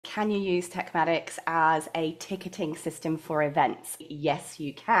can you use TekMatix as a ticketing system for events? Yes,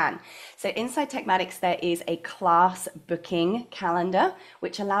 you can. So inside TekMatix, there is a class booking calendar,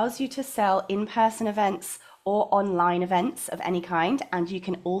 which allows you to sell in-person events or online events of any kind. And you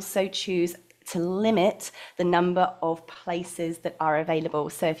can also choose to limit the number of places that are available.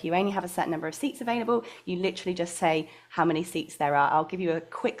 So if you only have a certain number of seats available, you literally just say how many seats there are. I'll give you a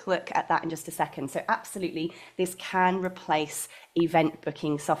quick look at that in just a second. So absolutely, this can replace event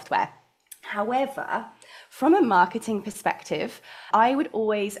booking software. However, from a marketing perspective, I would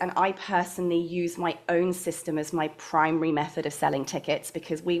always, and I personally use my own system as my primary method of selling tickets,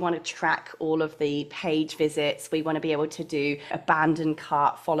 because we want to track all of the page visits. We want to be able to do abandoned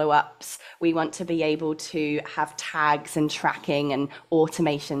cart follow-ups. We want to be able to have tags and tracking and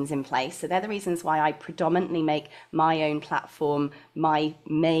automations in place. So they're the reasons why I predominantly make my own platform my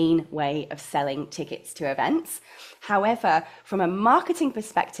main way of selling tickets to events. However, from a marketing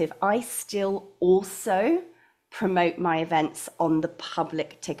perspective, I still also promote my events on the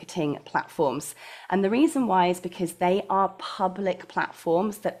public ticketing platforms. And the reason why is because they are public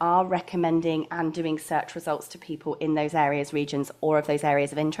platforms that are recommending and doing search results to people in those areas, regions, or of those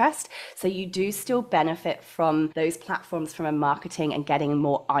areas of interest. So you do still benefit from those platforms from a marketing and getting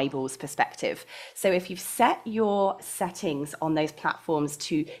more eyeballs perspective. So if you've set your settings on those platforms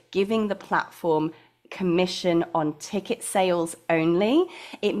to giving the platform commission on ticket sales only,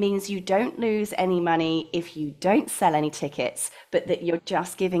 it means you don't lose any money if you don't sell any tickets, but that you're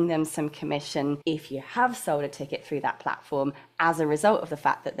just giving them some commission if you have sold a ticket through that platform as a result of the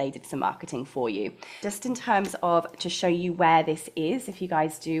fact that they did some marketing for you. Just in terms of to show you where this is, if you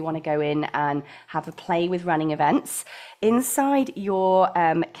guys do want to go in and have a play with running events, inside your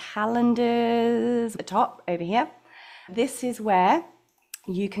calendars at the top over here, this is where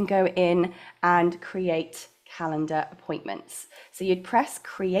you can go in and create calendar appointments. So you'd press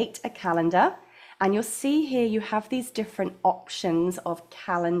create a calendar, and you'll see here you have these different options of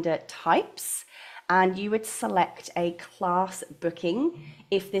calendar types, and you would select a class booking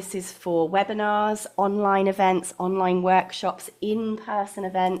if this is for webinars, online events, online workshops, in-person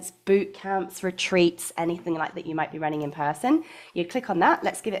events, boot camps, retreats, anything like that you might be running in person. You click on that.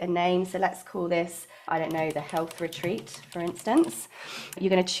 Let's give it a name. So let's call this, I don't know, the health retreat, for instance.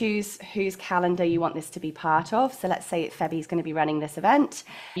 You're going to choose whose calendar you want this to be part of. So let's say Febby's going to be running this event.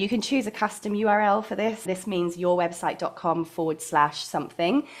 You can choose a custom URL for this. This means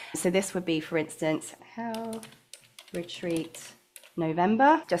yourwebsite.com/something. So this would be, for instance, health retreat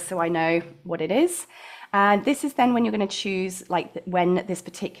November, just so I know what it is. And this is then when you're going to choose like when this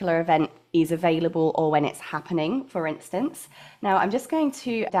particular event is available or when it's happening, for instance. Now I'm just going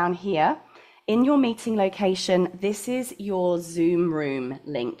to down here in your meeting location, this is your Zoom room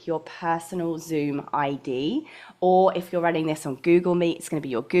link, your personal Zoom ID. Or if you're running this on Google Meet, it's going to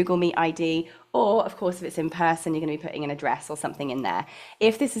be your Google Meet ID. Or of course, if it's in person, you're going to be putting an address or something in there.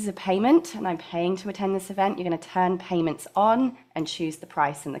 If this is a payment and I'm paying to attend this event, you're going to turn payments on and choose the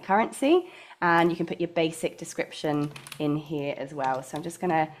price and the currency. And you can put your basic description in here as well. So I'm just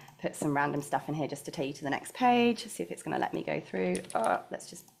going to put some random stuff in here just to take you to the next page, see if it's going to let me go through. Let's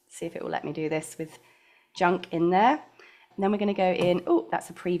just see if it will let me do this with junk in there. And then we're going to go in. Oh, that's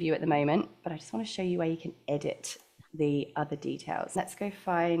a preview at the moment, but I just want to show you where you can edit the other details. Let's go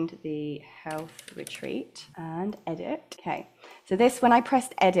find the health retreat and edit. Okay, so this, when I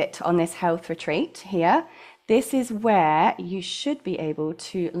pressed edit on this health retreat here, this is where you should be able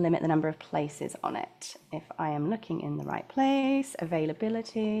to limit the number of places on it. If I am looking in the right place,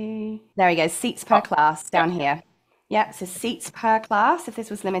 availability. There we go, seats per class down here. Yeah, so seats per class. If this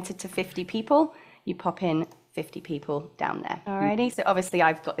was limited to 50 people, you pop in 50 people down there. Alrighty, so obviously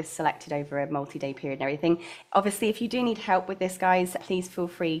I've got this selected over a multi-day period and everything. Obviously, if you do need help with this, guys, please feel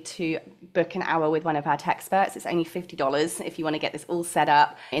free to book an hour with one of our tech experts. It's only $50 if you want to get this all set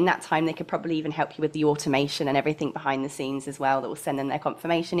up. In that time, they could probably even help you with the automation and everything behind the scenes as well. That will send them their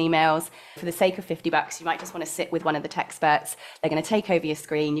confirmation emails. For the sake of $50, you might just want to sit with one of the tech experts. They're going to take over your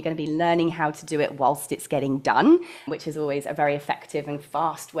screen. You're going to be learning how to do it whilst it's getting done, which is always a very effective and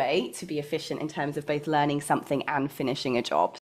fast way to be efficient in terms of both learning something and finishing a job.